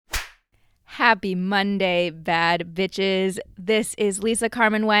Happy Monday, bad bitches. This is Lisa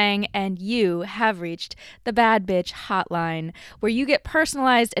Carmen Wang, and you have reached the Bad Bitch Hotline, where you get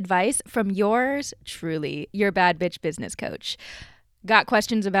personalized advice from yours truly, your bad bitch business coach. Got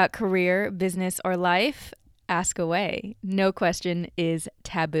questions about career, business, or life? Ask away. No question is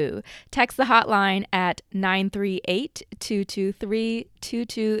taboo. Text the hotline at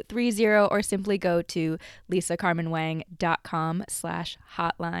 938-223-2230 or simply go to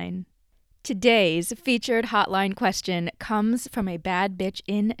lisacarmenwang.com/hotline. Today's featured hotline question comes from a bad bitch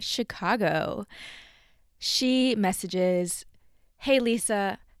in Chicago. She messages, "Hey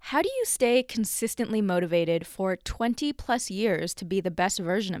Lisa, how do you stay consistently motivated for 20 plus years to be the best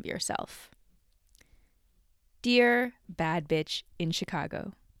version of yourself?" Dear bad bitch in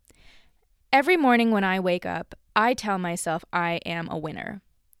Chicago, every morning when I wake up, I tell myself I am a winner.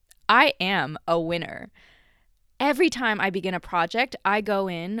 I am a winner. Every time I begin a project, I go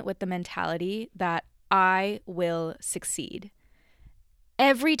in with the mentality that I will succeed.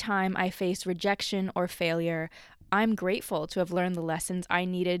 Every time I face rejection or failure, I'm grateful to have learned the lessons I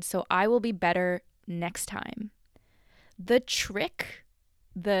needed so I will be better next time. The trick,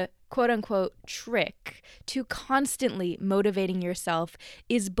 the quote-unquote trick to constantly motivating yourself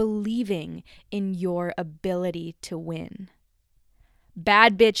is believing in your ability to win.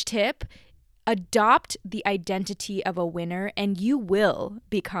 Bad bitch tip: adopt the identity of a winner and you will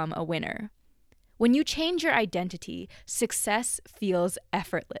become a winner. When you change your identity, success feels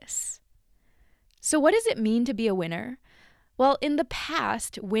effortless. So what does it mean to be a winner? Well, in the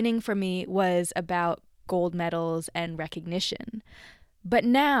past, winning for me was about gold medals and recognition. But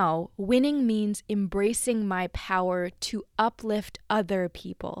now, winning means embracing my power to uplift other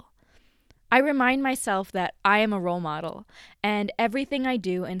people. I remind myself that I am a role model, and everything I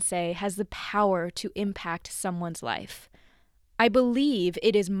do and say has the power to impact someone's life. I believe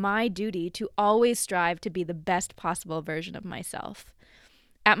it is my duty to always strive to be the best possible version of myself.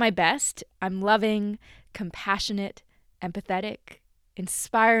 At my best, I'm loving, compassionate, empathetic,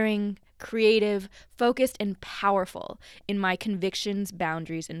 inspiring, creative, focused, and powerful in my convictions,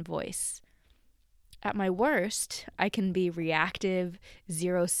 boundaries, and voice. At my worst, I can be reactive,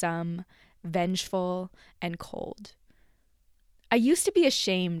 zero-sum, vengeful, and cold. I used to be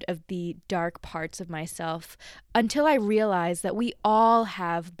ashamed of the dark parts of myself until I realized that we all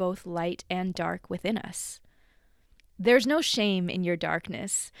have both light and dark within us. There's no shame in your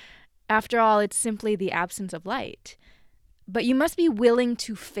darkness. After all, it's simply the absence of light. But you must be willing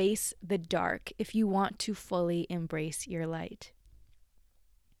to face the dark if you want to fully embrace your light.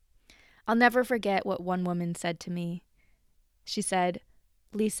 I'll never forget what one woman said to me. She said,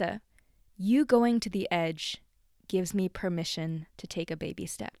 "Lisa, you going to the edge gives me permission to take a baby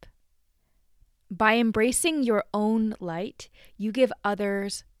step." By embracing your own light, you give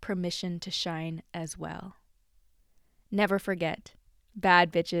others permission to shine as well. Never forget,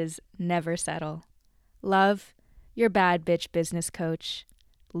 bad bitches never settle. Love, your bad bitch business coach,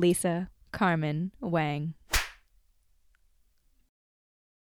 Lisa Carmen Wang.